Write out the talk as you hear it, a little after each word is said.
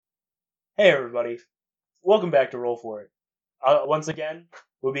Hey everybody, welcome back to Roll For It. Once again,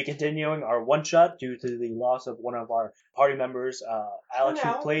 we'll be continuing our one-shot due to the loss of one of our party members, Alex,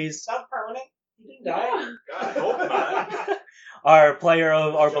 who plays... Not permanent. He didn't die. God, I hope not. our player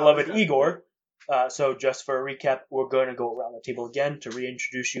of our beloved Igor. So just for a recap, we're going to go around the table again to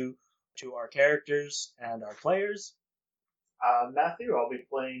reintroduce you to our characters and our players. Matthew, I'll be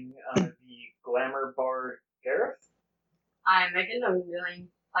playing the Glamour Bard Gareth. I'm Megan. I'm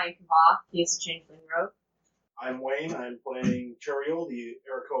playing Kavah. He's a changeling rogue. I'm Wayne. I'm playing Churiel, the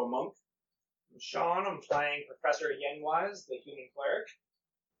Arakoa monk. I'm Sean. I'm playing Professor Yenwise, the human cleric.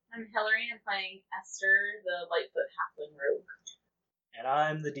 I'm Hillary. I'm playing Esther, the Lightfoot halfling rogue. And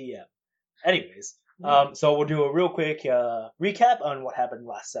I'm the DM. Anyways, so we'll do a real quick recap on what happened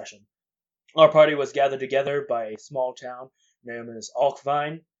last session. Our party was gathered together by a small town known as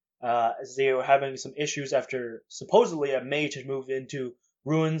Alkvine, as they were having some issues after supposedly a mage had moved into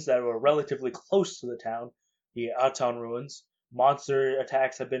ruins that were relatively close to the town, the Aton ruins. Monster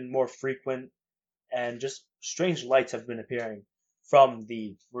attacks have been more frequent, and just strange lights have been appearing from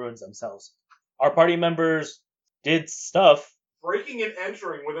the ruins themselves. Our party members did stuff. Breaking and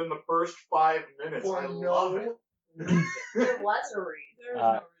entering within the first 5 minutes. I love it. There was a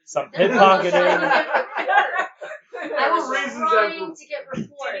reason. Some pickpocketing. I was reasons trying to get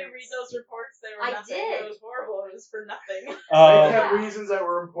reports. Did you read those reports? They were I nothing. did. It was horrible. It was for nothing. They had reasons that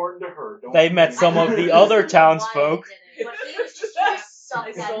were important to her. Don't They met some of the other townsfolk. But he was just doing suck I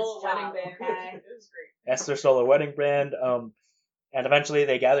at his stole a wedding job, band. okay? It was great. Esther stole a wedding brand, and eventually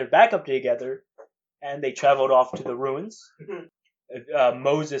they gathered back up together, and they traveled off to the ruins,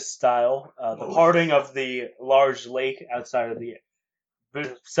 Moses style, the parting of the large lake outside of the,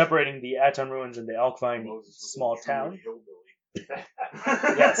 separating the Aton ruins and the Alkvine small town.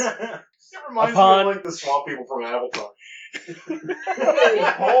 Yes. It reminds Upon- me of like the small people from Avatar.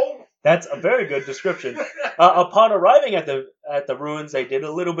 That's a very good description. Upon arriving at the ruins, they did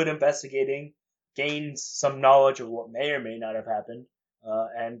a little bit of investigating, gained some knowledge of what may or may not have happened,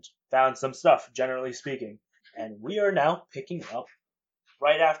 and found some stuff, generally speaking. And we are now picking up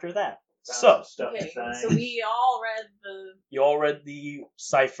right after that. So, Okay, so we all read the. you all read the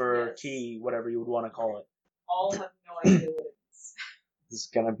cipher, Yes. key, whatever you would want to call it. All have no idea what it is. This is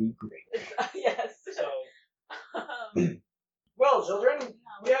gonna be great. Yes. So, Um, well, children,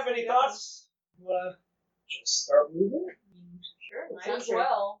 do you have any thoughts? You wanna just start moving? Sure, might Sounds as good.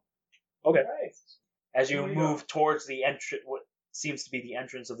 well. Okay. Right. As you Where we move towards the entrance, what seems to be the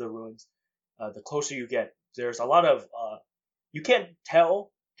entrance of the ruins, the closer you get, there's a lot of, you can't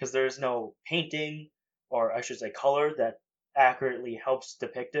tell because there's no painting, or I should say color, that accurately helps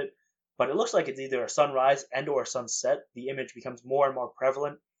depict it, but it looks like it's either a sunrise and or a sunset. The image becomes more and more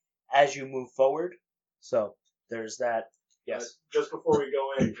prevalent as you move forward, so there's that. Yes. Just before we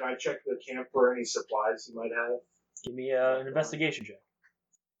go in, can I check the camp for any supplies you might have? Give me an investigation check.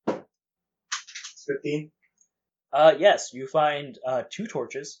 15? Yes, you find 2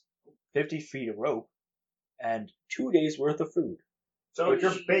 torches, 50 feet of rope, and 2 days worth of food. So it's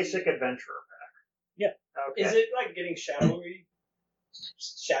your basic adventurer pack. Yeah. Okay. Is it like getting shadowy?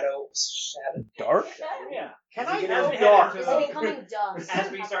 Shadow. Dark? Yeah. Can As I we have head dark? into Is the- it becoming dusk?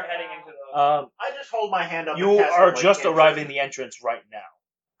 As we start heading into the. Um, I just hold my hand up. you and cast are the light just cantrip. arriving the entrance right now.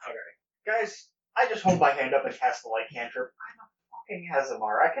 Guys, I just hold my hand up and cast the light cantrip. I'm a fucking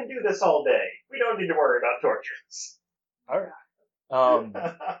Hazamar. I can do this all day. We don't need to worry about tortures. How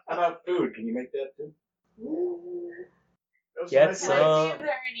about food? Can you make that too? Those Get are Can my I some- see if there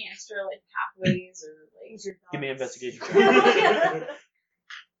are any extra like pathways or like? Give me an investigation check. I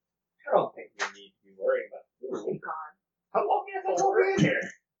don't think we need to be worried about Oh food. God. How long have I been in here?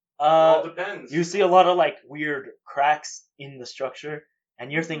 Well, it depends. You see a lot of like weird cracks in the structure,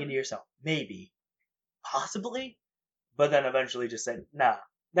 and you're thinking to yourself, maybe, possibly, but then eventually just say, nah,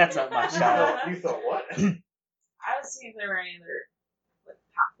 that's not my style. You thought what? I was seeing if there were any other like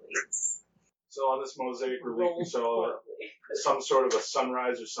pathways. So on this mosaic relief, we Rolled saw horribly. some sort of a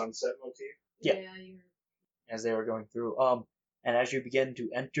sunrise or sunset motif. Yeah. You're. As they were going through. And as you begin to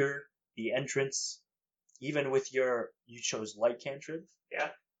enter the entrance, even with you chose light cantrip. Yeah.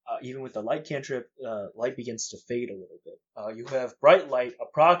 Even with the light cantrip, light begins to fade a little bit. You have bright light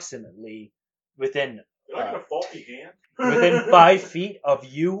approximately within Did I get a faulty hand? within 5 feet of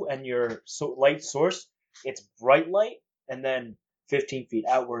you and your light source. It's bright light, and then 15 feet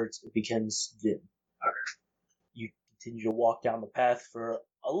outwards, it begins dim. Okay. You continue to walk down the path for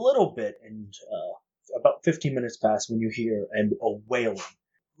a little bit, and about 15 minutes pass when you hear a wailing.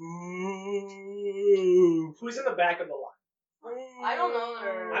 Who's in the back of the line? I don't know.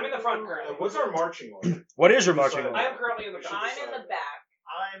 They're... I'm in the front currently. What's our marching order? What is your marching order? I am currently in the front. I'm in the back.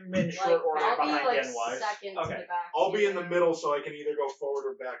 I'm I'm in short order I'll be behind like Yenwise. second Okay. to the back. I'll be in the yeah. middle so I can either go forward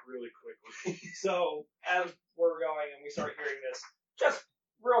or back really quickly. So, as we're going and we start hearing this, just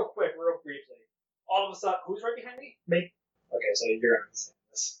real quick, real briefly, all of a sudden, who's right behind me? Me. Okay, so you're understanding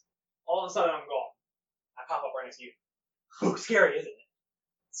this. All of a sudden, I'm gone. I pop up right next to you. Oh, scary, isn't it?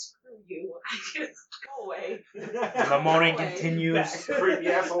 Screw you. I just go away. The moaning Way continues. Creepy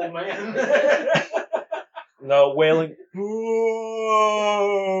ass old man. The wailing.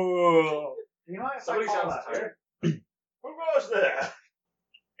 You know what? Somebody I call sounds that, tired. right? Who goes there?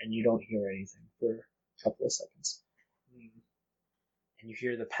 And you don't hear anything for a couple of seconds. And you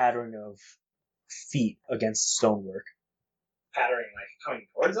hear the pattering of feet against stonework. Pattering, like, coming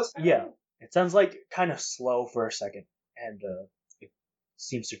towards us? Yeah. It sounds like kind of slow for a second, and it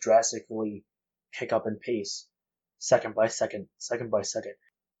seems to drastically pick up in pace, second by second, second by second.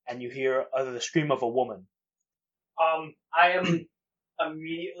 And you hear the scream of a woman. I am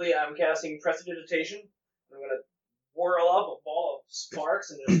immediately, I'm casting Prestidigitation. I'm going to whirl up a ball of sparks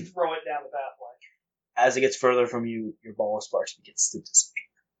and just throw it down the pathway. As it gets further from you, your ball of sparks begins to disappear.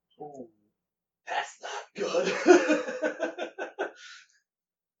 Ooh, that's not good.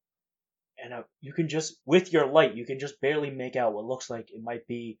 And you can just, with your light, you can just barely make out what looks like it might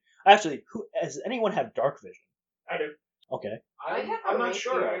be. Actually, does anyone have dark vision? I do. Okay, I'm not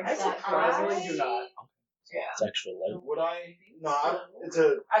sure. I surprisingly do not. Yeah. it's extra light. Would I? No, it's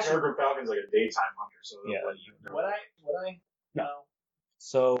a Peregrine Falcon's like a daytime hunter, so they'll Yeah. let you know. Would I? No.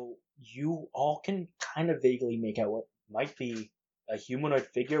 So you all can kind of vaguely make out what might be a humanoid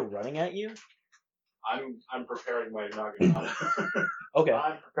figure running at you. I'm preparing my Naginata. Okay.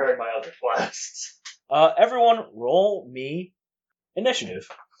 I'm preparing my other blasts. Everyone, roll me initiative.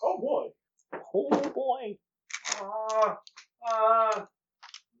 Oh boy. Oh boy.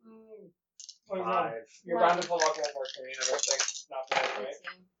 What is that? 5. You're bound to pull up one more screen, I don't think. Not for that,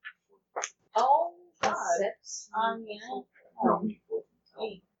 right? Oh, God. 6. Yeah. No.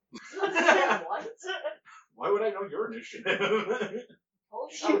 8. What? Why would I know your initiative? Oh,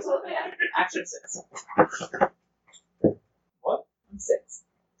 Oh, yeah. Actually, 6. What? I'm 6.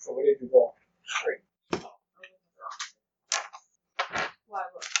 So what did you roll? Why,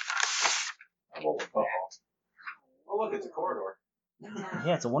 look. Oh look, it's a corridor.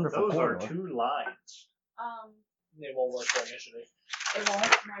 Yeah, it's a wonderful Those are corridor. 2 lines. It won't work for initiative. It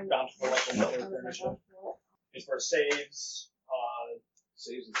won't. Bound for level 1 for initiative. It's for saves,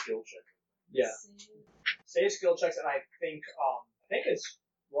 Saves and skill check. yeah. Save skill checks, and I think it's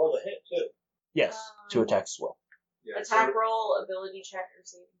roll to hit too. Yes, two attacks as well. Yeah, Attack so roll, ability check, or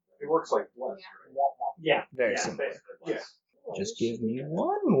saving it works like bless, Yeah. right? Yeah. Very Yeah, simple. basically. Yeah. Just give me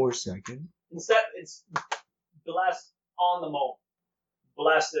one more second. Instead, it's blast on the moment.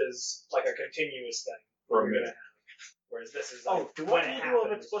 Blast is like a continuous thing. For a You're minute. gonna have. Whereas this is like Oh, do when I it need to have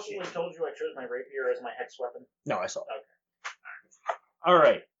happens. explicitly told you I chose my rapier as my hex weapon? No, I saw. Okay. All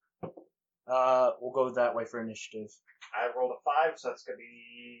right. We'll go that way for initiative. I rolled a 5, so that's gonna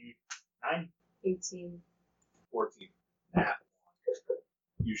be 9. 18. 14.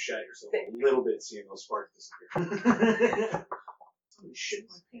 You shat yourself a little bit seeing those sparks disappear. Holy shit,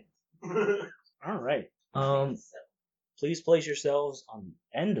 my pants. All right. Please place yourselves on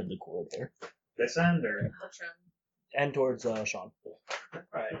the end of the corridor, This end or? and towards Sean.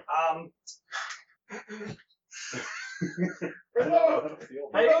 Right. For those,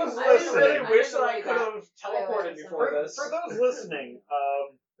 I listening- really wish that I Wait, could have teleported before this. for those listening,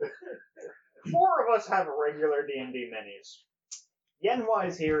 4 of us have regular D&D minis.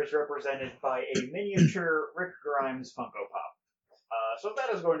 Yenwise here is represented by a miniature Rick Grimes Funko Pop. So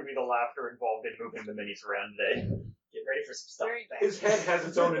that is going to be the laughter involved in moving the minis around today. Get ready for some stuff. Very His head has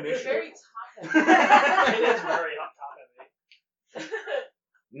its own You're initiative. very top It is very hot top heavy.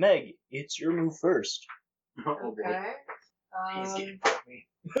 Meg, it's your move first. Oh boy. Okay. He's getting me.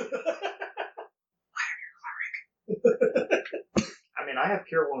 I mean, I have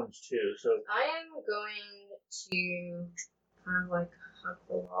cure wounds too, so I am going to kind of like hug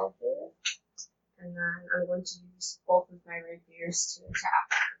the wall here. And then I'm going to use both of my rapiers to attack.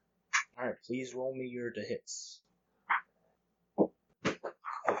 All right, please roll me your to hits. Oh,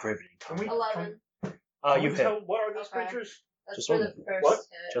 riveting. can we? 11. Can You we hit. tell what are those Okay. creatures? That's Just for one the moment. first What?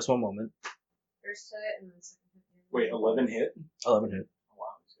 hit. Just one moment. First hit and then second hit. Wait, 11 hit? 11 hit. Oh,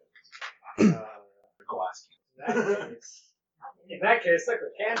 wow, that's good. Glass. In that case, stick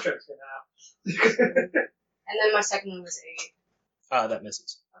with cantrips for now. And then my second one was 8. That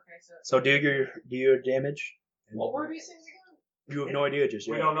misses. Okay, so So do your damage. What were these things again? You have no idea just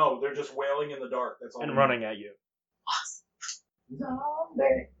We yet. don't know. They're just wailing in the dark. That's all. And we running at you. know.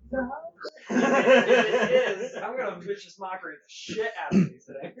 It is. I'm gonna vicious mockery the shit out of these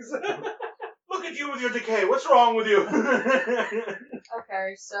things. Look at you with your decay. What's wrong with you?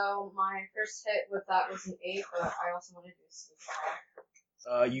 Okay, so my first hit with that was an 8, but I also want to do a sneak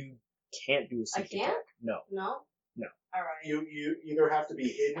attack. You can't do a sneak can't? attack. No. No? No. Alright. You either have to be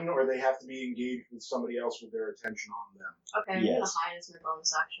hidden or they have to be engaged with somebody else with their attention on them. Okay, I'm gonna Yes. hide as my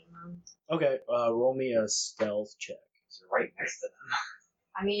bonus action then. Okay, roll me a stealth check. It's right next to them.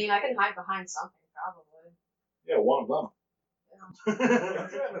 I mean, I can hide behind something, probably. Yeah, one of them.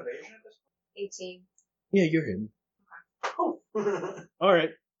 Don't you have evasion at this 18. Yeah, you're hidden. Oh.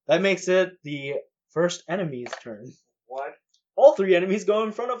 Alright, that makes it the first enemy's turn. What? All 3 enemies go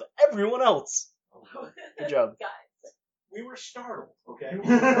in front of everyone else. Good job. Guys. We were startled, okay?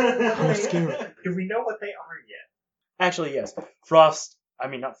 I'm scared. Do we know what they are yet? Actually, yes. Not Frost. I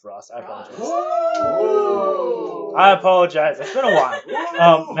apologize. Whoa. I apologize. It's been a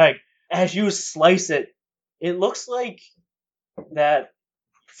while. Meg, as you slice it, it looks like that,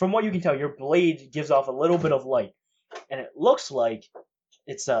 from what you can tell, your blade gives off a little bit of light. And it looks like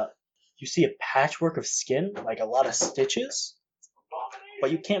it's you see a patchwork of skin, like a lot of stitches,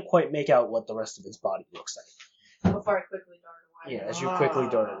 but you can't quite make out what the rest of his body looks like. Before I quickly dart away. Yeah, as you quickly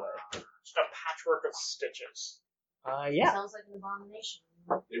dart away. Just a patchwork of stitches. Yeah. Sounds like an abomination.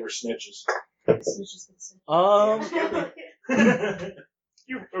 They were snitches. Snitches get stitches.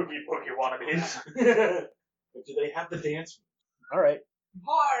 You boogie boogie wannabes. But do they have the dance? Alright.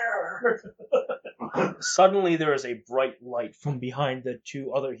 Fire! Suddenly there is a bright light from behind the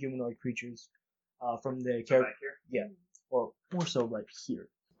 2 other humanoid creatures. From the character. Back here. Yeah. Or more so right here.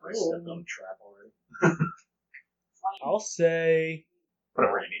 I stepped on a trap already. I'll say...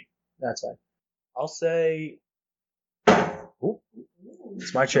 Whatever you need. That's fine. I'll say... Ooh,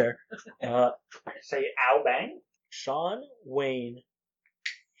 it's my chair. Say ow bang. Sean, Wayne,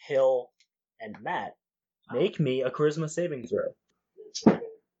 Hill, and Matt, make me a charisma saving throw.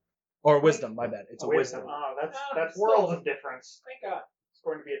 Or wisdom, my bad. It's a wisdom. Oh, that's worlds of difference. Thank God. It's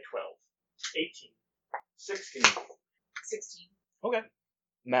going to be a 12. 18. 16. 16. Okay.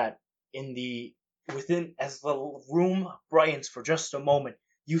 Matt, as the room brightens for just a moment,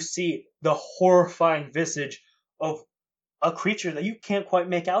 you see the horrifying visage of a creature that you can't quite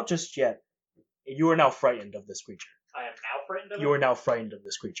make out just yet. You are now frightened of this creature. I am now frightened of it. You are now frightened of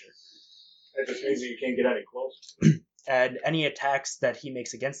this creature. That just means that you can't get any closer. And any attacks that he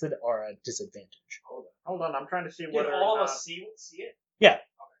makes against it are at disadvantage. Hold on, I'm trying to see Did whether all or of not... us see it?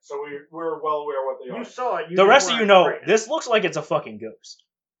 So we're well aware what they are. You saw it. You The just rest of you weren't know, frightened. this looks like it's a fucking ghost.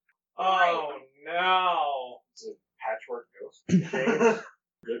 Oh no. It's a patchwork ghost. Shades.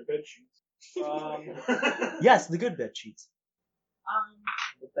 Good bed sheets. Yes, the good bed sheets.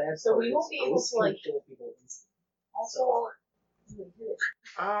 The bad So part we is won't be able ghosts to, like, can kill people instantly. Also,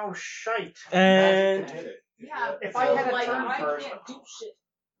 Oh, shite. And Hit it. yeah. If so, I had a like, turn I first- can't do shit.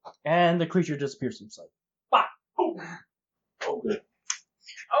 the creature disappears from sight. Oh, good.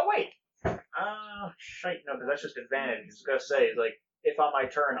 Oh, wait. Shite. No, because that's just advantage. I was going to say, like, if on my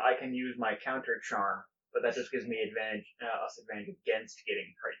turn I can use my counter charm, but that just gives me advantage against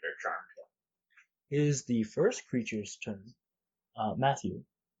getting regular charmed. It is the first creature's turn. Matthew,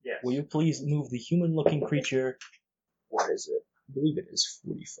 Yes. will you please move the human-looking creature? What is it? I believe it is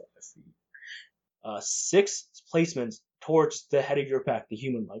 45 feet. 6 placements towards the head of your pack, the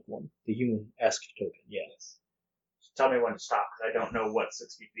human-like one, the human-esque token. Yes. Tell me when to stop, because I don't know what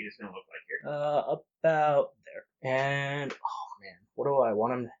 60 feet is going to look like here. About there. And oh man, what do I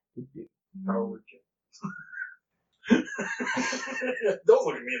want him to do? Power word check. Don't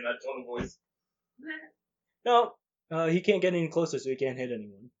look at me in that tone of voice. No, he can't get any closer, so he can't hit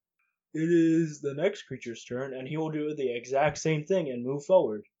anyone. It is the next creature's turn, and he will do the exact same thing and move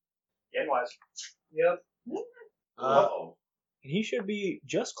forward. Genwise. Yep. Uh-oh. And he should be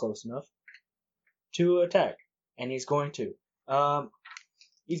just close enough to attack, and he's going to.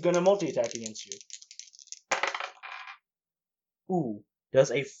 He's going to multi-attack against you. Ooh,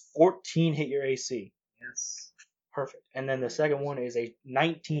 does a 14 hit your AC? Yes. Perfect. And then the second one is a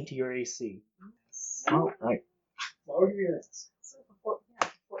 19 to your AC. All right. Why would you do that? So,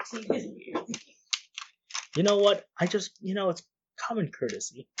 14 is weird. You know what? It's common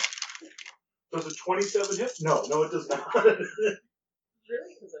courtesy. Does a 27 hit? No, it does not.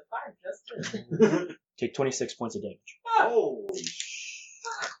 Really? Because a 5 just did. Take 26 points of damage. Holy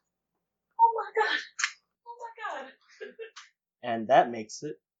Oh my god. Oh my god. And that makes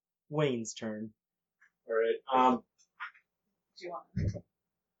it Wayne's turn. Alright, Do you want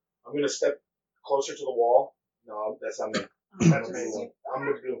I'm gonna step closer to the wall. No, that's not me. That's me. I'm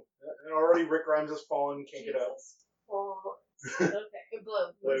gonna do. And already Rick Grimes has fallen, can't get up. Jesus. Oh, okay.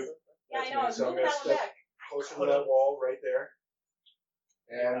 Blue. Blue. Yeah, I That's know. I me. was So I'm moving gonna that one step back. closer to that wall right there.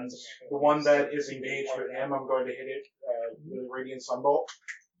 And the one that is engaged with him, I'm going to hit it with a Radiant Sunbolt.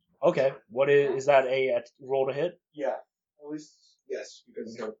 Okay. What is that? A roll to hit? Yeah. At least, yes,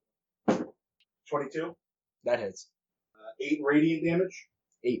 because 22. That hits. 8 radiant damage.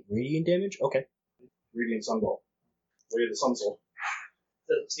 8 radiant damage. Okay. Radiant Sunbolt. Way of the Sun Soul.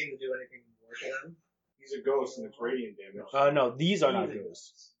 Doesn't seem to do anything more to them. He's a ghost and it's radiant damage. No, these are not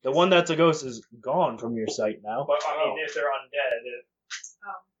ghosts. The one that's a ghost is gone from your sight now. But I mean, if they're undead, it...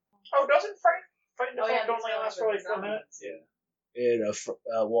 Oh, doesn't fighting Oh, yeah, effect only these last are for like 4 zombies. minutes? Yeah.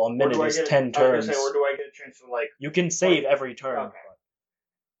 Well, a minute is 10 I was gonna turns. say, or do I get a chance to like? You can save every turn. Okay.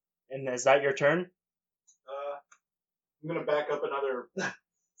 And is that your turn? I'm gonna back up another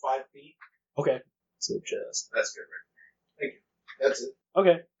 5 feet. Okay. So just. That's good, right? Thank you. That's it.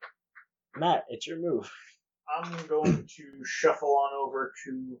 Okay. Matt, it's your move. I'm going to shuffle on over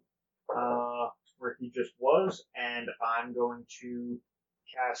to where he just was, and I'm going to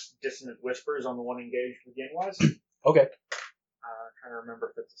cast Dissonant Whispers on the one engaged with Yenwise. Okay. Trying to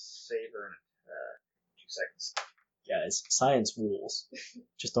remember if it's a save or an 2 seconds. Guys, science rules.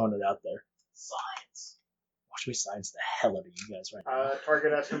 Just throwing it out there. Science. Watch me science the hell out of you guys right now.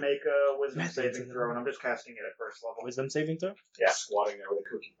 Target has to make a Wisdom Methods saving of the- throw, and I'm just casting it at first level. Wisdom saving throw? Yeah. Squatting there with a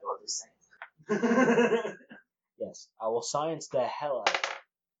cookie. I love this. Yes. I will science the hell out of it.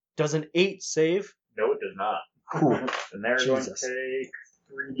 Does an 8 save? No, it does not. Cool. And they're going to Jesus. take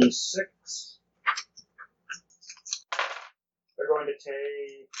 3d6. They're going to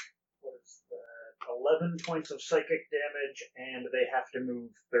take, what is that, 11 points of psychic damage, and they have to move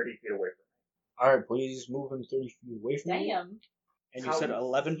 30 feet away from me. Alright, please move him 30 feet away from me. Damn. And you How- said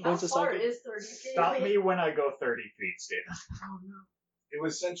 11 How points of far psychic? is 30 feet? Stop me when I go 30 feet, Steven. Oh no. It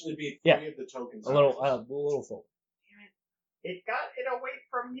would essentially be 3 Yeah. of the tokens. A little fold. It got it away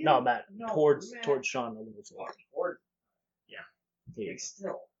from you. No, Matt. No, towards Matt. towards Sean a little fold. Or There you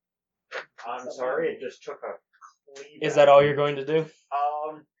Still. I'm sorry, it just took a cleave. go. Is that all you're going to do?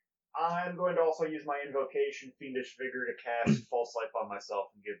 I'm going to also use my invocation, Fiendish Vigor, to cast False Life on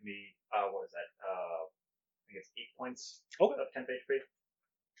myself and give me, what is that? I think it's 8 points Okay. of 10 HP.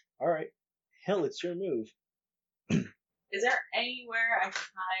 Alright. Hell, it's your move. Is there anywhere I can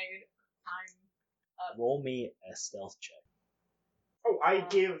hide? Roll me a stealth check. Oh, I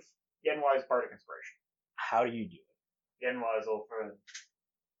give Yenwise Bardic Inspiration. How do you do it? Yenwise, old friend.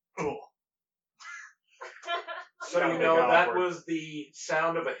 Cool. So you know that was the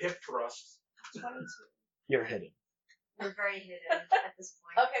sound of a hip thrust. 22. You're hidden. We're very hidden at this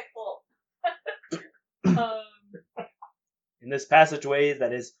point. Okay, cool. In this passageway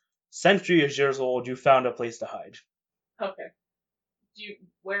that is centuries years old, you found a place to hide. Okay.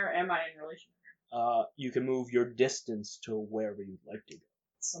 Where am I in relation? You can move your distance to wherever you'd like to go.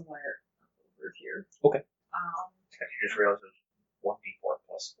 Somewhere over here. Okay. You just realized it's 1d4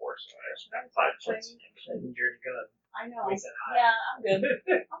 plus 4, so I just got 5 points. you're gonna I know. waste that high. Yeah, I'm good.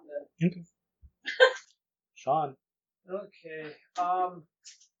 I'm good. Sean. Okay. I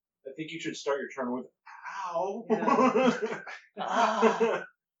think you should start your turn with ow. Yeah.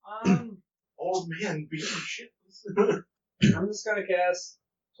 Old man beating shit. I'm just gonna cast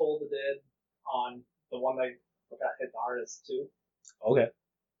Toll the Dead on the one that got hit the hardest too. Okay.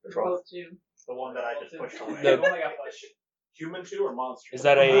 Both two. The one that I just pushed away. Yeah, the one that got pushed. Human 2 or monster? Is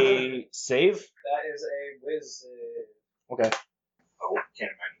that a save? That is a whiz. Okay. Oh,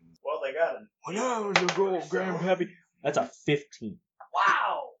 can't imagine. Well, they got him. Oh, yeah, the gold, Grandpappy. That's a 15.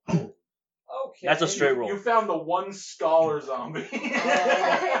 Wow. Okay. That's a straight roll. You found the one scholar zombie.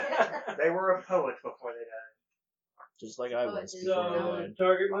 They were a poet before they died. Just like I was So, before I So, died.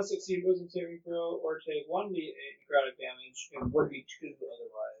 target must succeed wisdom saving throw or take 1d8 necrotic damage and would be 2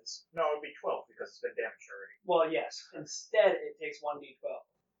 otherwise. No, it would be 12 because it's been damaged already. Well, yes. Instead, it takes 1d12.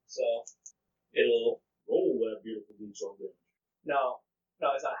 So, it'll... Roll that beautiful d12 damage. No,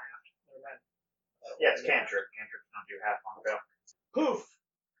 it's not half. Never mind. Yeah, it's cantrip. Cantrips don't do half on the go. Poof!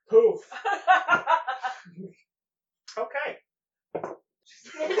 Poof! Okay.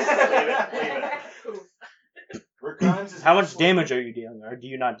 Poof. Rick Grimes is How much damage are you dealing, or do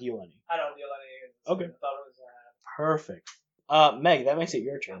you not deal any? I don't deal any. Okay. I thought it was... Perfect. Meg, that makes it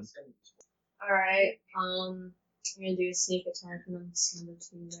your turn. Alright, I'm gonna do a sneak attack on this number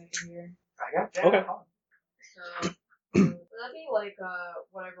 2 right here. I got that. Okay. So, would that be like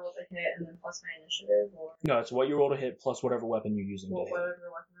what I rolled to hit and then plus my initiative, or No, it's what you roll to hit plus whatever weapon you're using to hit. whatever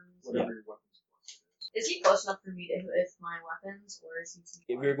weapon I'm using? whatever your weapons. Is he close enough for me to hit with my weapons, or is he too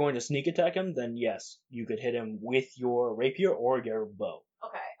If far? you're going to sneak attack him, then yes, you could hit him with your rapier or your bow.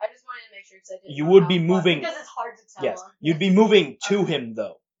 Okay, I just wanted to make sure because I didn't You know would how be it was, moving- because it's hard to tell. Yes, you'd be moving to him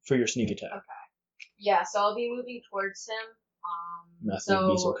though. for your sneak attack. Yeah, so I'll be moving towards him. Nothing,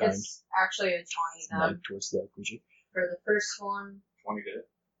 be so kind. It's actually a 20 then Like towards the creature. for the first one. 20 to hit.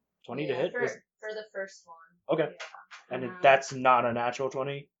 20 Yeah, to hit? for the first one. Okay. Yeah. And Uh-huh. that's not a natural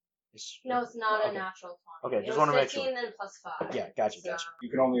 20. No, it's not Okay. a natural 20. Okay, It just was wanna make sure. 15 then plus 5. Yeah, gotcha, So- gotcha. You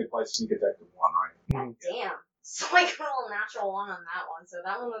can only apply sneak attack to one, right? Damn. So I got a natural 1 on that one, so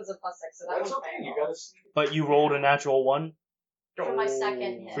that one was a plus 6, so that That's one's okay. failed. You gotta sneak. But you rolled a natural 1 For my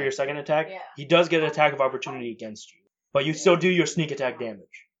second hit. for your second attack. Yeah. He does get an attack of opportunity against you. But you still do your sneak attack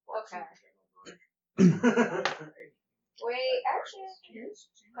damage. Okay. Wait, actually,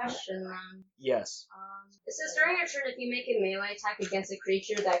 question then. Yes. It says during your turn, if you make a melee attack against a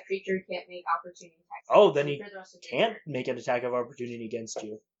creature, that creature can't make opportunity attacks. Oh, then he for the rest of the can't turn. make an attack of opportunity against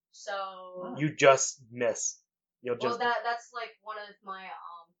you. So. You just miss. You'll Well, just that's like one of my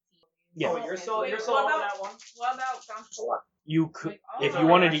Yeah. Oh, you're still Wait, you're still what on about- that one. What about bountiful luck? you could Like, oh, if you no,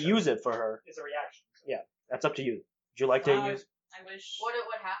 wanted to reaction. use it for her. It's a reaction. That's up to you. Would you like to Wow, use I wish. What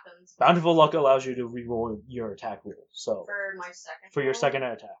happens Bountiful Luck allows you to reroll your attack roll. So for my second? for your roll? second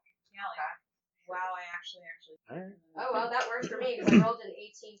attack. Yeah, like, wow, I actually. Alright. Oh well, that worked for me because I rolled an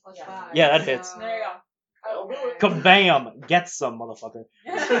 18 plus Yeah. 5. Yeah, that hits. so- There you go. Okay. Kabam! Get some, motherfucker.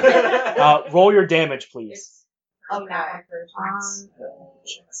 Roll your damage, please. It's Okay. not for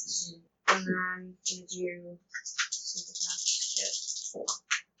And then you do sneak attack.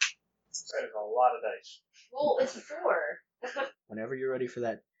 That is a lot of dice. Well, it's 4. Whenever you're ready for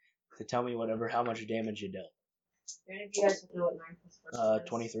that, to tell me how much damage you dealt. Any of you guys know what 9 plus 4 is?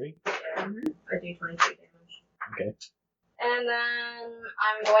 23. Yeah, I do 23 damage. Okay. And then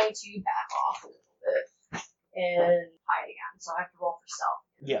I'm going to back off a little bit and hide again, so I have to roll for stealth.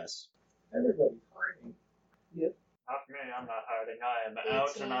 Yes. Everybody's hiding. Not me, I'm not hiding. I am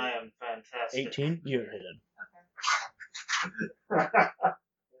out and I am fantastic. 18. You're hidden.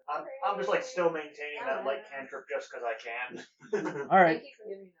 I'm just like still maintaining that light cantrip just because I can. All right. Thank you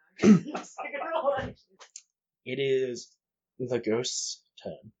for giving me that. Second roll. It is the ghost's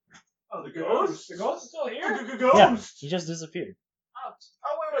turn. Oh, the Ghost? The ghost is still here? The ghost! Yeah, he just disappeared. Oh,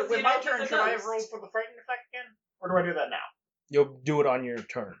 Oh wait, with You my know, turn, he's a should I ghost. roll for the frightened effect again? Or do I do that now? You'll do it on your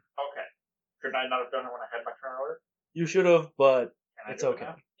turn. Okay. Couldn't I not have done it when I had my turn order? You should have, but Can I it's do it okay.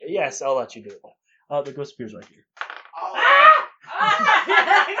 now? Yes, I'll let you do it now. The ghost appears right here.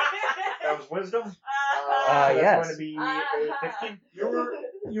 That was wisdom. Ah, So yes. that's going to be a 15.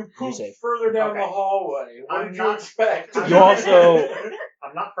 You pooped safe. further down Okay. the hallway. What I'm did you not- expect? You also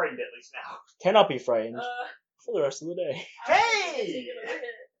I'm not frightened at least now. cannot be frightened for the rest of the day. Hey!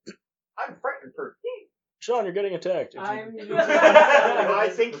 I'm frightened for. Sean, you're getting attacked. If you- I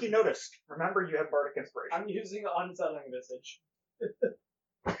think you noticed. Remember, you have bardic inspiration. I'm using unsettling visage.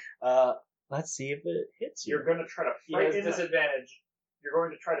 Let's see if it hits you. You're going to try to He has frighten. disadvantage. You're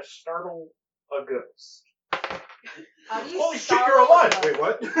going to try to startle a ghost. How do you Holy shit, startle you're alive! a Wait,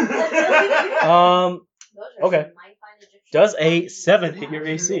 what? ghost? Those are Okay. some mind-finding Egyptian Does a songs. 7 hit your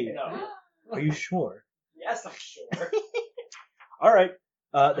AC? No. Are you sure? Yes, I'm sure. All right.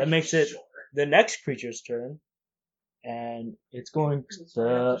 That makes it Sure. the next creature's turn, and it's going.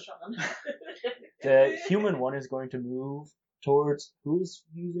 The human one is going to move towards who's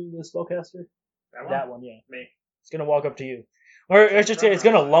using the spellcaster. That one, yeah. Me. It's gonna walk up to you, or I should say, it's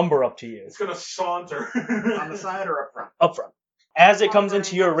gonna lumber up to you, It's gonna saunter. On the side or up front? up front. As it comes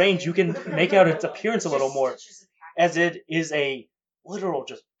into your range, you can make out its appearance a little more, as it is a literal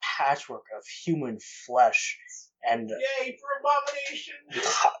just patchwork of human flesh and Yay for abomination!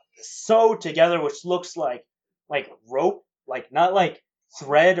 sewed together, which looks like rope, like not like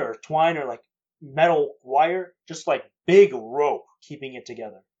thread or twine or like metal wire, just like big rope keeping it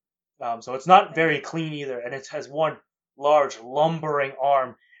together. So it's not very clean either, and it has one large lumbering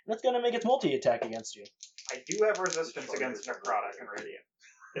arm, and it's gonna make its multi-attack against you. I do have resistance against necrotic and radiant,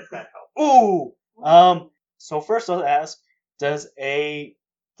 if that helps. Ooh. So first I'll ask, does a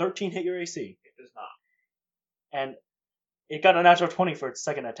 13 hit your AC? It does not. And it got a natural 20 for its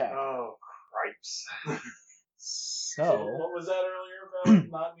second attack. Oh, cripes. So What was that earlier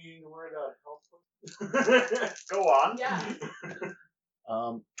about not needing to worry about health? Go on.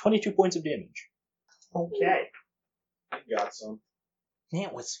 Yeah. 22 points of damage. Okay. You got some. Man,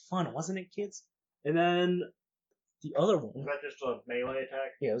 it was fun, wasn't it, kids? And then the other Is one, that just a melee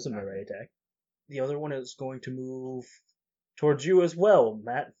attack? yeah, it was a melee attack. The other one is going to move towards you as well,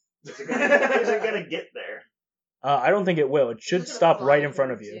 Matt. Is it gonna get there? I don't think it will. It should It's gonna stop fly right in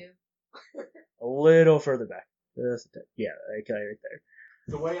front of too. you, a little further back. Yeah, okay, right there.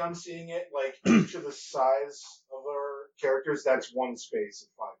 The way I'm seeing it, like each of the size of our characters, that's one space of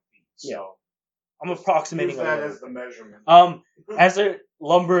 5 feet. So I'm approximating Use a that little. as the measurement. As it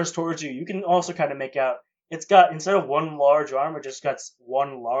lumbers towards you, you can also kind of make out it's got, instead of one large arm, it just got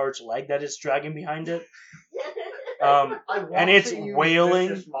one large leg that is dragging behind it. I want And it's to use wailing.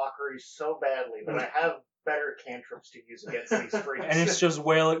 vicious mockery so badly, but I have better cantrips to use against these freaks. And it's just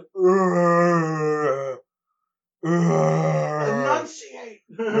wailing. "Urgh, urgh, Enunciate.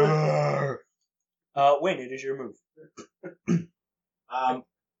 urgh." Wayne, it is your move.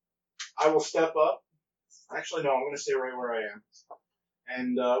 I will step up. Actually, no, I'm going to stay right where I am.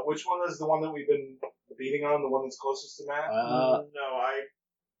 And which one is the one that we've been beating on? The one that's closest to Matt? No, I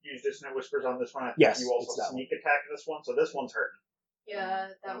used Dissonant Whispers on this one. I think Yes, you it's also that sneak attack this one, so this one's hurting. Yeah,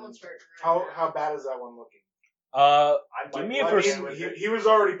 that one's hurting. How bad is that one looking? Give me a I mean, he was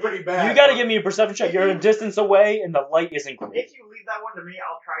already pretty bad. you gotta but- give me a perception check. You're a distance away, and the light isn't great. If you leave that one to me,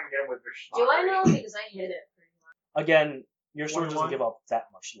 I'll try and get him with vicious Do I mockery. know? Because I hit it pretty much. Again, your sword 21? doesn't give up that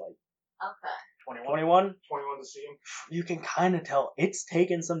much light. Okay. 21. 21? 21 to see him. You can kind of tell it's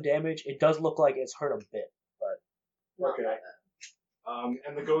taken some damage. It does look like it's hurt a bit. Not Okay. that bad.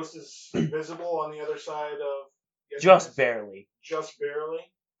 And the ghost is visible on the other side of... Just barely. Just barely?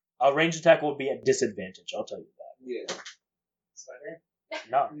 A range attack will be at disadvantage, I'll tell you that. Yeah.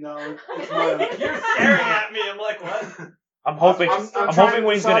 No. No, it's You're staring at me. I'm like, what? I'm hoping I'm I'm trying hoping to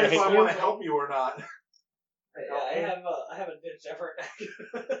Wayne's decide gonna if hit I you. want to help you or not. Yeah, I have a ditch effort.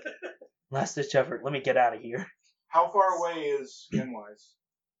 Last ditch effort. Let me get out of here. How far away is Genwise?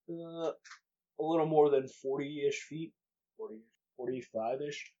 A little more than 40-ish feet. 40.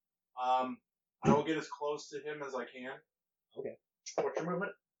 45-ish. I will get as close to him as I can. What's your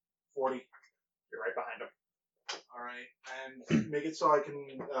movement? 40. You're right behind him. Alright. And make it so I can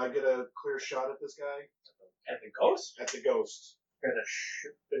get a clear shot at this guy. At the ghost? At the ghost. Gonna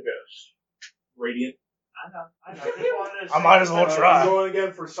shoot the ghost. Radiant. I know. Just wanted to I might as well say- try. I'm going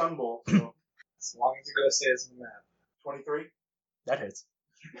again for Sunbolt. So. As long as the ghost stays in the map. 23. That hits.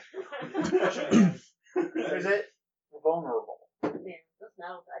 Is it vulnerable? Man, those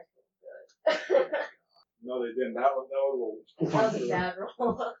now dice feel good. No, they didn't. That was That was a bad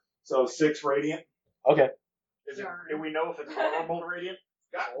roll. So 6 radiant. Okay. Is it, do we know if it's vulnerable to radiant?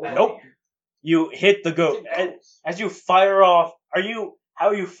 Nope. You hit the goat. As you fire off, how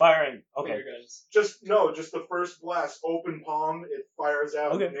are you firing? Okay. Finger guns. Just the first blast, open palm, it fires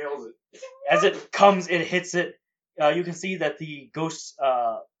out Okay. and nails it. As it comes, it hits it. You can see that the ghost's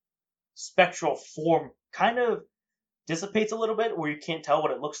spectral form kind of dissipates a little bit, where you can't tell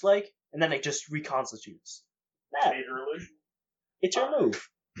what it looks like, and then it just reconstitutes. Matt, Major illusion. it's your move.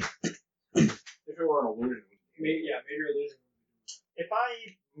 If it were an illusion. Major illusion. If I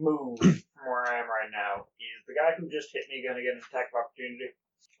move from where I am right now, is the guy who just hit me gonna get an attack of opportunity?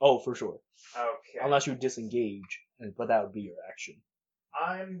 Oh, for sure. Okay. Unless you disengage, but that would be your action.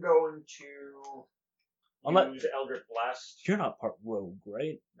 I'm going to Unless use Eldritch Blast. you're not part rogue,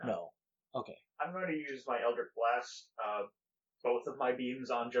 right? No. Okay. I'm going to use my Eldritch Blast, both of my beams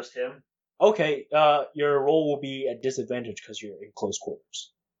on just him. Okay. Your roll will be at disadvantage because you're in close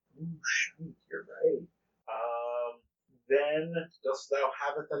quarters. Ooh, shite, you're right. Then Dost thou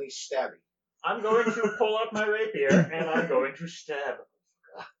haveth any stabby? I'm going to pull up my rapier and I'm going to stab.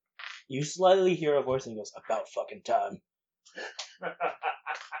 You slightly hear a voice and it goes, "About fucking time."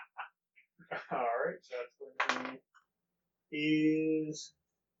 Alright, so that's going to be...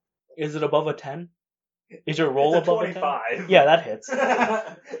 Is it above a 10? Is your roll It's a above a 10? 25. Yeah, that hits.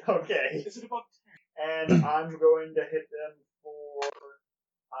 Okay. Is it about And I'm going to hit them for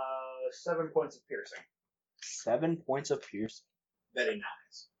 7 points of piercing. 7 points of piercing. very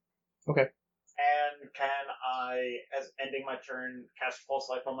nice? And can I, as ending my turn, cast Pulse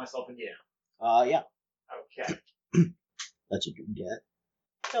Life on myself again? Yeah. Okay. That's what you get.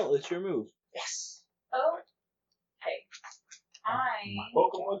 Hell, it's your move. Yes. Oh. Okay. I.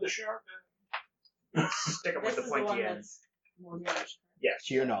 Welcome with the sharp. Stick it with This the is the one pointy end. that's more damage. Yes.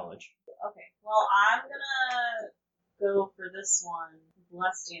 To your knowledge. Okay. Well, I'm gonna go for this one.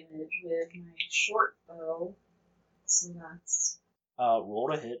 Less damage with my short bow. So that's Roll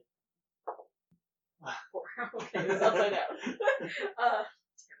to hit. 4. Okay, it's upside down. 10.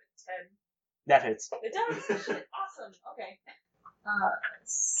 That hits. It does. Shit. Awesome. Okay.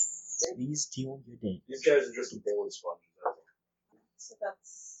 Please deal your damage. These guys are just bullet sponges. So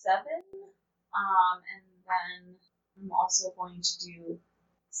that's 7. And then I'm also going to do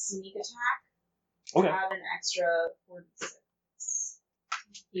sneak attack. Okay. Add an extra 46.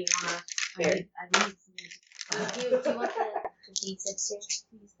 You wanna? I need sneak. Do you want the D6 here?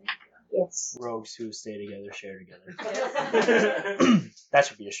 Please, thank you. Yes. Rogues who stay together, share together. Yes. That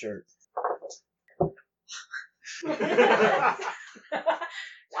should be a shirt.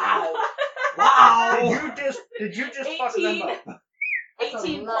 Wow. Wow. Did you just fuck them 18. up? That's a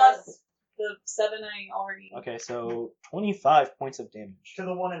 18 lot. plus the 7 I already. Okay, so 25 points of damage. To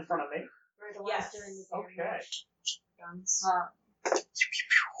the one in front of me? We're the ones Yes. doing the Okay. damage. Guns.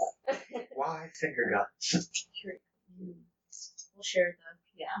 Why finger guns? We'll share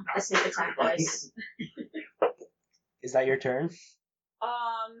the sneak attack dice. Is that your turn?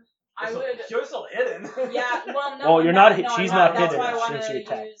 I would. You're still hidden. Yeah, well, no. Well, I'm you're not. No, She's I'm not That's hidden why I want since to you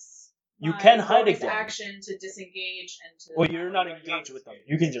attack. use You my can hide bonus again. action to disengage and to. Well, you're not engaged with them.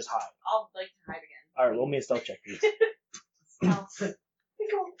 You can just hide. I'll like to hide again. All right, roll me a stealth check, please. Stealth.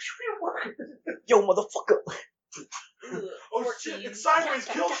 Yo, motherfucker. Oh 14. shit! It's sideways.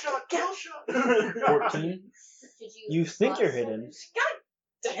 Kill shot. Kill shot. 14. Did You think you're plus hidden.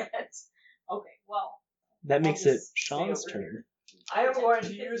 Damn it. Okay, well. That makes I'll it just Sean's stay over turn. I am going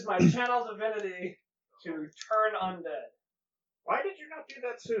to use my channel divinity to turn undead. Why did you not do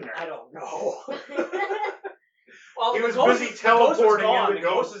that sooner? I don't know. something? Well, He the was ghost busy is teleporting gone. into The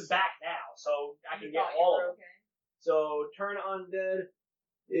ghost ghosts. is back now, so I can You get thought you all were of them. okay. So turn undead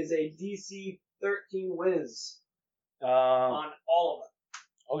is a DC 13 whiz Um, on all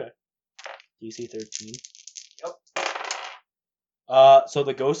of them. DC 13. Yep. So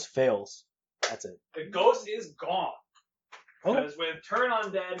the ghost fails. That's it. The ghost is gone. Okay. Because with turn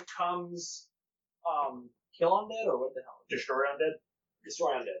undead comes kill undead or what the hell? Destroy undead?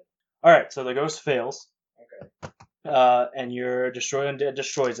 Destroy undead. All right, so the ghost fails. Okay. And your destroy undead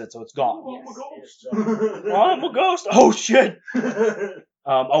destroys it, so it's gone. I'm a ghost. Oh, I'm a ghost. Oh shit!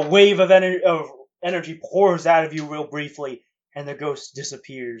 A wave of energy pours out of you real briefly, and the ghost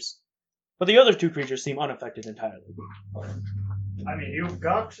disappears. But the other two creatures seem unaffected entirely. I mean, you've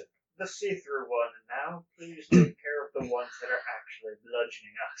got the see-through one, and now please take care of the ones that are actually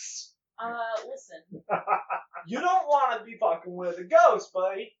bludgeoning us. Listen. You don't want to be fucking with a ghost,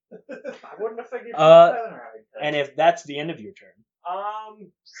 buddy. I wouldn't have figured And if that's the end of your turn,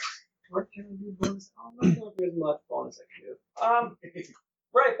 What can I do bonus? I don't know if there's much bonus I can do.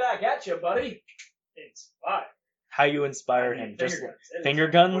 Right back at you, buddy. It's fine. how you inspire him? Just finger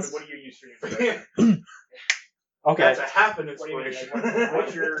guns? What do you use for your Okay. That's a half an What do you mean? inspiration. Like,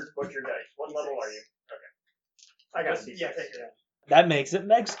 what's your dice? What level are you? Okay. I got Yeah, C6. take it out. That makes it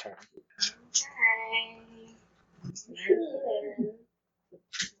Meg's turn. Okay. I'm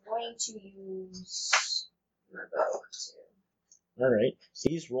going to use my bow too. Alright.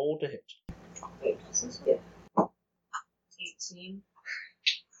 Please roll to hit. Wait, this is good. 18.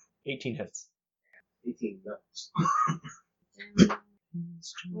 18 hits. 18 nuts. I'm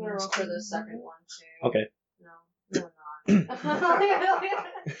gonna roll for the second one too. Okay. No, I'm not.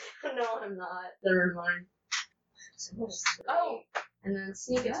 No, I'm not. Never mind. Oh, and then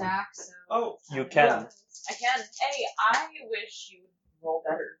sneak attack. So. Oh, You can. I can. Hey, I wish you would roll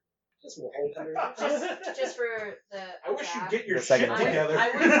better. just roll better. Just for the. I wish you'd attack. get your The second shit one. together. I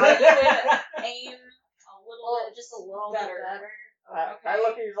wish that you would aim a little Well, bit just a little better. bit better. I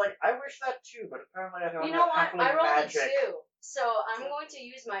look at you like, I wish that too, but apparently I don't You know what? have I rolled magic. a 2, so I'm going to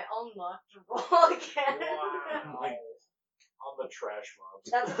use my own luck to roll again. Wow. Like, on the trash mob.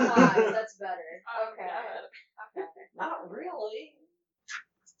 That's a 5. That's better. Oh, Okay. God. Okay. Not really.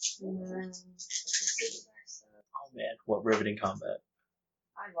 And then, Oh man, what riveting combat.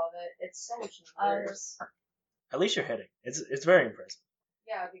 I love it. It's so much Um, worse. At least you're hitting. It's very impressive.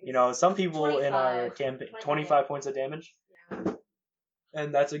 Yeah, because You know, some people in our 25. campaign 25 25 points of damage. Yeah.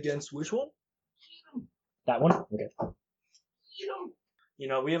 And that's against which one? That one? Okay. You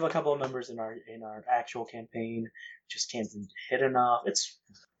know, we have a couple of members in our actual campaign just can't seem to hit enough. It's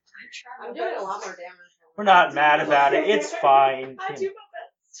I'm doing a lot more damage. we're not mad about it. It's fine. I do my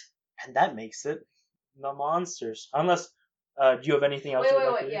best. And that makes it the monsters. Unless do you have anything else? you'd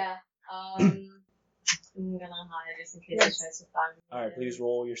like to do? Yeah. I'm gonna hide just in case he tries to find me. All right, please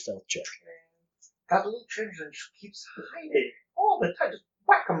roll your stealth check. That little children just keeps hiding all the time, just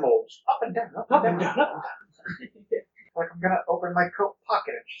whack-a-moles, up and down, up and down, up and down. Like I'm gonna open my coat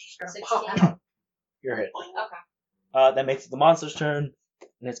pocket and she's just gonna 16. pop out. You're hit. Okay. That makes it the monster's turn,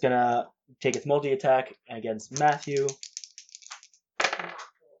 and it's gonna take its multi-attack against Matthew.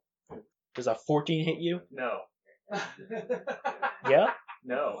 Does a 14 hit you? No. Yeah.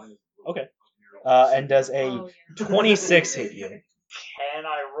 No. Okay. And does a Oh, yeah. 26 hit you? Can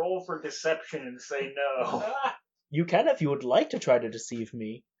I roll for deception and say no? You can if you would like to try to deceive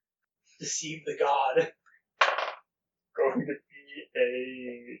me. Deceive the god. Going to be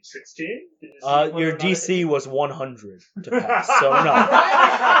a 16? Your DC was 100 to pass, so no.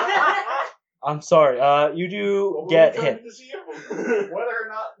 I'm sorry. You do get hit. Whether or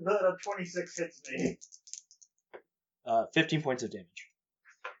not the 26 hits me. 15 points of damage.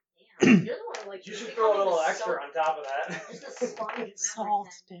 You're the one like You you're should throw a little becoming extra salt- on top of that. Just a sponge of Salt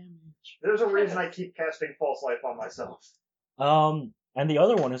everything. damage. There's a reason I keep casting false life on myself. And the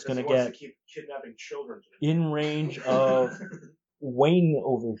other one is Because going he to wants get to keep kidnapping children. in range of Wayne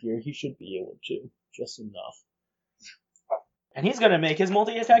over here. He should be able to, just enough. And he's going to make his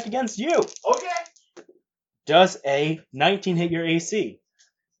multi-attack against you. Okay. Does a 19 hit your AC?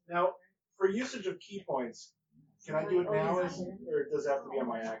 Now, for usage of key points, can I do it now, or does it have to be on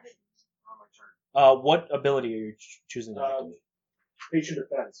my action? On my turn? What ability are you choosing to Um, activate? Patient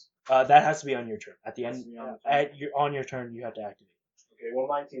defense. That has to be on your turn. At the Has end, to be on the turn. on your turn, you have to activate. Okay, well,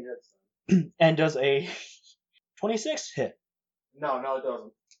 19 hits then. And does a 26 hit? No, it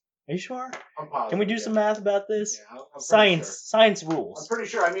doesn't. Are you sure? I'm positive. Can we do some math about this? Yeah, I'm pretty Science, sure. science I'm rules. pretty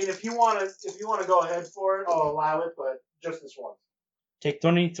sure. I mean, if you want to go ahead for it, I'll allow it, but just this once. Take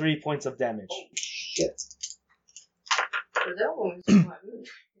 23 points of damage. Shit. For that one, it's what?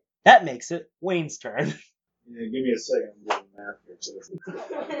 That makes it Wayne's turn. Yeah, give me a second. I'm doing math here, too.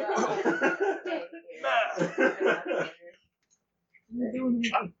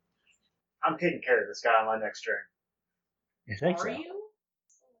 I'm taking care of this guy on my next turn. I think Are so. you?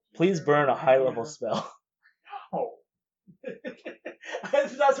 Please burn a high level spell. Oh.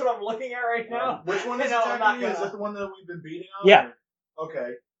 That's what I'm looking at right now. Which one is No, I'm attacking not you? Is gonna. that the one that we've been beating on? Yeah. or-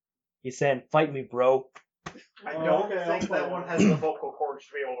 Okay. He's saying, "Fight me, bro." I Oh, don't okay, I'll think play that that one one. has the vocal cords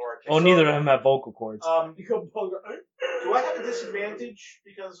to be able to Oh, articulate. neither of them have vocal cords. Do I have a disadvantage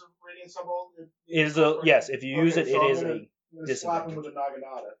because of Radiant Sunbolt? It is a yes. If you use it, so it I'm is gonna- a I'm gonna slap him with a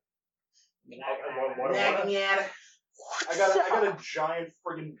Naginata. What? I got a giant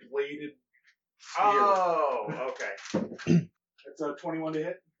friggin' bladed spear. Oh, okay. It's a 21 to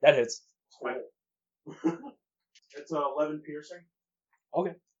hit. that hits. It's a 11 piercing.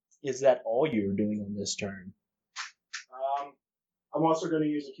 Is that all you're doing on this turn? I'm also going to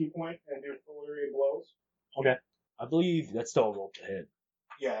use a key point and do flurry of blows. I believe that's still a roll to hit.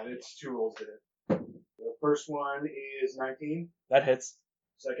 Yeah, it's 2 rolls to hit. The first one is 19. That hits.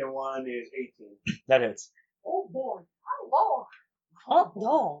 Second one is 18. That hits. Oh boy. Oh boy. Hot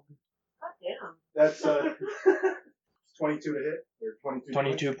dog. God damn. That's 22 to hit. Or 22.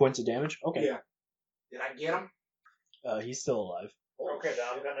 22 points of damage. Okay. Yeah. Did I get him? He's still alive. Okay, then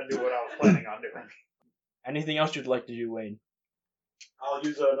I'm gonna do what I was planning on doing. Anything else you'd like to do, Wayne? I'll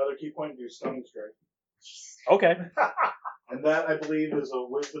use another key point and do Stunning Strike. Okay. And that, I believe, is a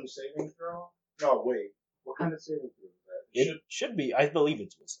Wisdom saving throw. No, wait. What kind of saving throw is that? It should be. I believe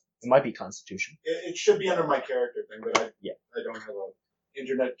it's wisdom. It might be Constitution. It should be under my character thing, but I don't have an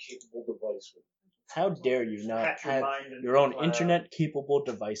internet-capable device with How dare you not Catch your have mind and your own plan. internet-capable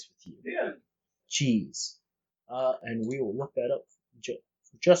device with you? Yeah. Jeez. And we will look that up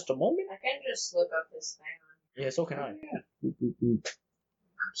for just a moment. I can just look up his thing on. Yeah, so can I. Boop, boop, boop.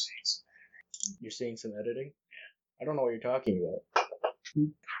 I'm saying so. You're seeing some editing? I don't know what you're talking about.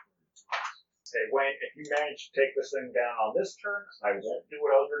 Say, Wayne, if you manage to take this thing down on this turn, I won't do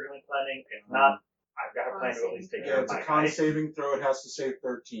what I was originally planning. If not, I've got a plan to at least take Yeah, care of it's a my con guy. saving throw. It has to save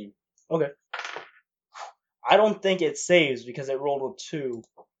 13. I don't think it saves because it rolled a 2.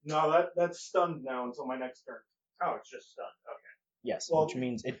 No, that's stunned now until my next turn. Oh, it's just stunned. Okay. Yes, Well, which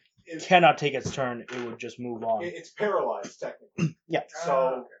means it It, cannot take its turn. It would just move on. it's paralyzed, technically. Yeah.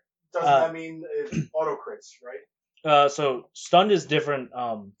 So, doesn't that mean it auto crits, right? So stunned is different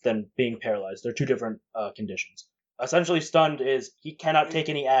than being paralyzed. They're two different conditions. Essentially, stunned is he cannot take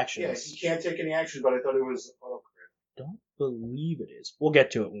any Yeah, actions. he can't take any actions, but I thought it was auto crit. Don't believe it is. We'll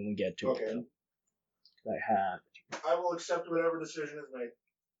get to it when we get to Okay. it. Though. I have. I will accept whatever decision is made.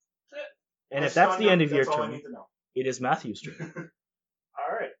 And if that's the end of your that's all I turn, need to know. it is Matthew's turn.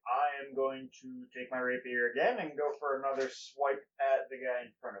 All right, I am going to take my rapier again and go for another swipe at the guy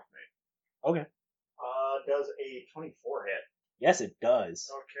in front of me. Okay. Does a 24 hit? Yes, it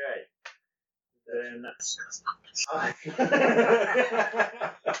does. Then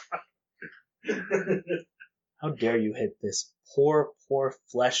How dare you hit this poor, poor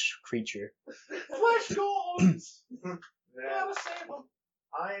flesh creature? Flesh golems! then Gotta save them.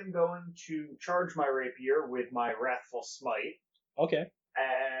 I am going to charge my rapier with my Wrathful Smite Okay.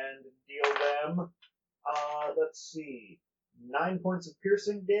 and deal them, let's see, 9 points of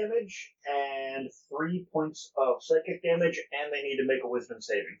piercing damage and 3 points of psychic damage, and they need to make a wisdom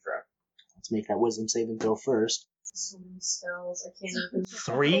saving throw. Let's make that wisdom saving throw first. So many spells. I can't even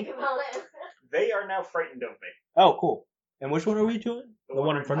 3? think about it. They are now frightened of me. Oh, cool. And which one are we doing? The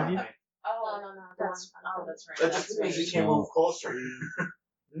one in front of you? Oh, No. that's that's right. That just means you can't move closer.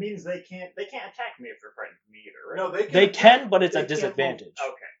 It means they can't attack me if they're frightened of me either, right? No, They can, but it's They a can't move. disadvantage.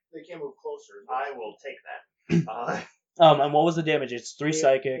 Okay, They can't move closer. I will take that. And what was the damage? It's 3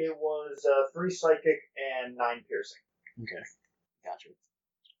 psychic. It was 3 psychic and 9 piercing. Okay, gotcha.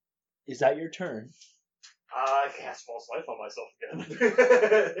 Is that your turn? I cast false life on myself again.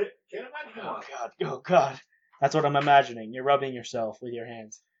 Can't imagine Oh why. god, oh god. That's what I'm imagining. You're rubbing yourself with your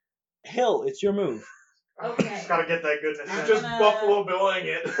hands. Hill, it's your move. Okay. Just gotta get that goodness You're in. just gonna- Buffalo Billing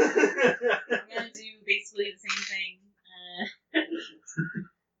it. I'm gonna do basically the same thing.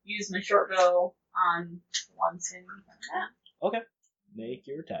 Use my short bow on one standing in front of that. Make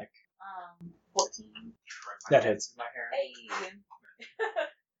your attack. 14. That hits. My hair. Hey.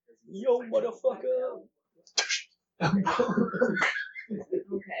 Yo, motherfucker!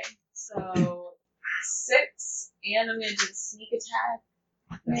 Okay, so 6, and I'm gonna do a sneak attack.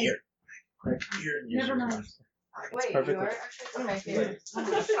 Here. Never mind. Wait, you perfectly- are actually okay. Here.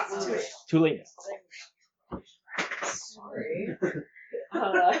 Too late now. Sorry.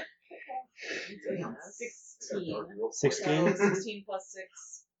 16. 16, So 16 plus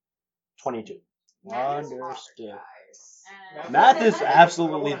 6. 22. Math is hard, Understood. guys. And Math is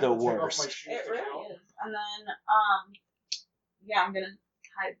absolutely I the wanna take off my worst. shoes it to really count. is. And then, yeah, I'm gonna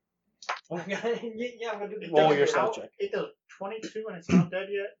hide. Yeah, I'm gonna do the Roll double your out. stealth check. It does 22 and it's not dead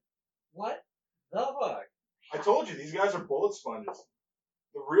yet. What the fuck? I told you, these guys are bullet sponges.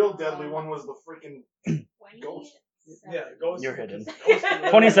 The real deadly one was the freaking... 27. Ghost. Yeah, ghost. You're hidden. Ghost-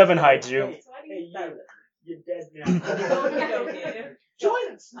 27 hides you. Hey, you. 27. You're dead now. Okay.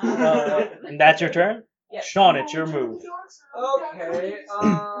 Join us! And that's your turn? Yes. Sean, it's your move. Okay.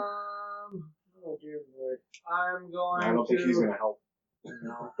 Oh dear lord. I'm going I don't to. think he's gonna help.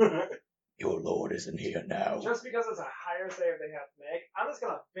 No. Your lord isn't here now. Just because it's a higher save they have to make, I'm just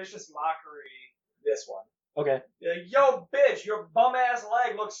gonna vicious mockery this one. Okay. Yo, bitch, your bum ass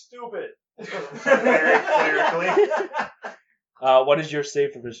leg looks stupid. Very clearly. What is your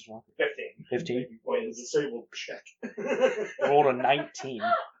save for vicious mockery? 15. 15. Wait, it's a disabled check. Rolled a 19.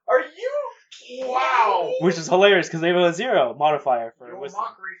 Are you kidding? Wow! Which is hilarious because they have a 0 modifier for Your wisdom.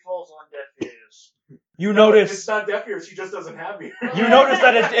 mockery falls on deaf ears. You It's notice. not deaf ears, he just doesn't have ears. You notice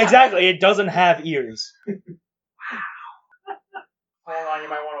that it doesn't have ears. Hold on, you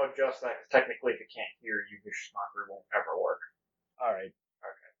might want to adjust that because technically, if you can't hear, you vicious mockery won't ever work. All right.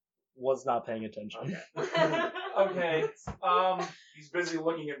 Okay. Was not paying attention. Okay. He's busy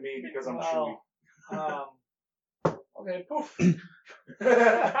looking at me because I'm Wow. Okay, poof.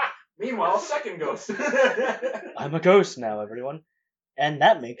 chewy. Meanwhile, second ghost. I'm a ghost now, everyone, and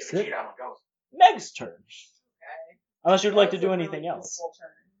that makes it Cheat, I'm a ghost. Meg's turn. Okay. Unless you'd like to That was do a anything really else. peaceful turn.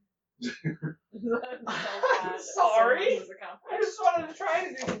 I'm so glad Sorry? someone was I accomplished. just wanted to try to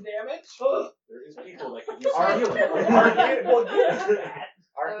do some damage. There is people that can use Our- healing.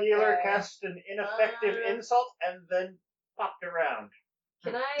 Our Okay. healer cast an ineffective insult and then popped around.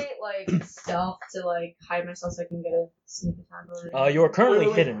 Can I stealth to hide myself so I can get a sneak attack over? You're currently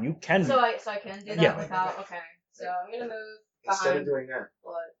Wait. hidden. You can. So I can do that Yeah. without. Okay. So I'm gonna move Instead of behind. doing that,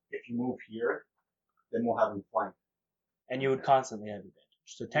 What? if you move here, then we'll have him flank. And you would constantly have advantage.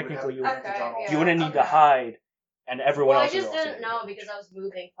 So technically, you, Okay. you wouldn't need to okay. hide, and everyone Well, I else would just also didn't have know advantage. because I was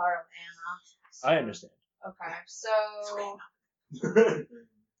moving far away enough. I understand. Okay. So.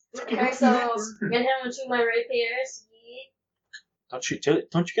 Okay, so I'm gonna hit him with 2 of my rapiers. Don't you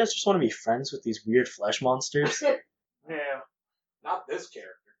guys just want to be friends with these weird flesh monsters? Yeah. Not this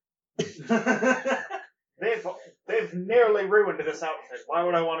character. They've nearly ruined this outfit. Why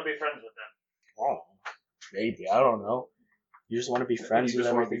would I want to be friends with them? Oh, maybe. I don't know. You just want to be friends You with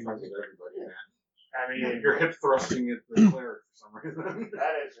just want to be everything. friends with everybody, man. I mean, You're hip thrusting at the cleric for some reason.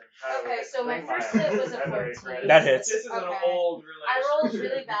 that is entirely Okay, so my different. first hit was a Very 14. great. That hits. This is an Okay. old I rolled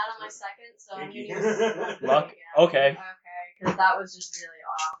really bad on my second, so I'm gonna Pinky. use luck Luck? again. Okay. Okay, because that was just really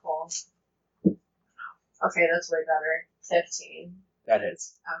awful. Okay, that's way better. 15. That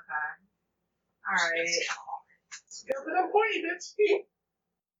hits. Okay. Alright.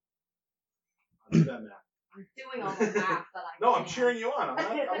 I'll do that now. I'm doing all the math that I No, I'm can. cheering you on.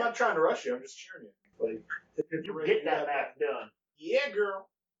 I'm not trying to rush you. I'm just cheering you. Like, You get that math done. Yeah, girl.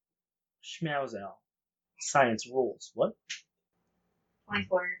 Schmauzel. Science rules. What?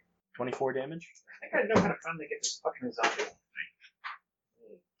 24. 24 damage? I think I know how to finally get this fucking zombie.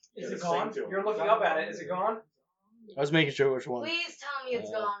 Is Yeah, it gone? same to him. You're looking up at it. Is it gone? I was making sure which one. Please tell me it's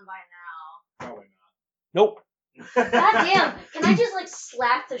gone by now. Probably Nope. not. God damn! Can I just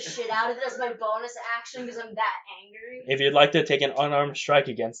slap the shit out of it as my bonus action because I'm that angry? If you'd like to take an unarmed strike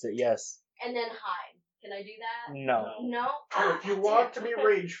against it, yes. And then hide. Can I do that? No. No? If you want to be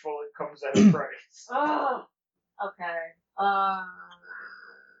rageful, it comes at a price. Oh. Okay. I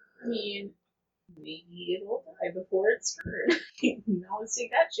mean, maybe it'll die before its turn. Now let's take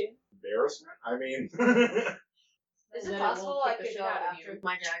that chance. Embarrassment? I mean, Is And it then it possible won't I kick the could shit go out of after you.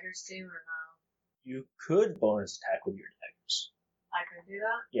 my daggers too, or no? You could bonus attack with your daggers. I could do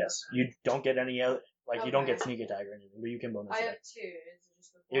that? Yes, you don't get any other, like you don't get Okay. sneak attack or anything, but you can bonus I attack. have two. Is it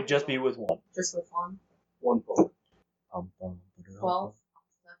just with one? It'd just be with one. Just with one? One point. 12?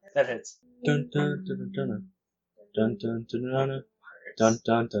 That hits. Dun dun dun dun dun dun dun dun dun dun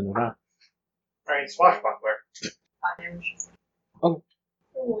dun dun dun. Alright, swashbuckler. 5 damage. Okay.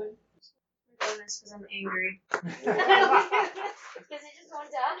 For one. Bonus because I'm angry. Because it just won't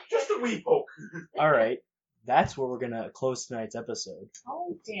die. Just a wee poke. All right, that's where we're gonna close tonight's episode.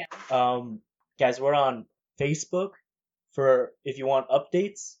 Oh, damn. Guys, we're on Facebook for if you want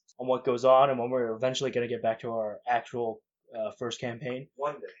updates on what goes on and when we're eventually gonna get back to our actual first campaign.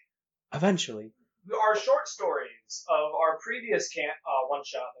 One day. Eventually. Our short stories of our previous one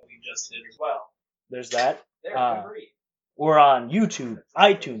shot that we just did as well. There's that. They're Uh, good read. We're on YouTube,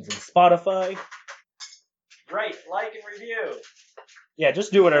 iTunes, and Spotify. Right, like and review. Yeah,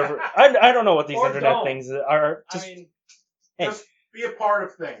 just do whatever. I don't know what these Or internet don't. things are. Just, I mean, hey, Just be a part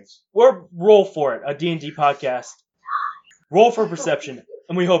of things. we're Roll For It, a D&D podcast. Roll for perception,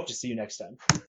 and we hope to see you next time.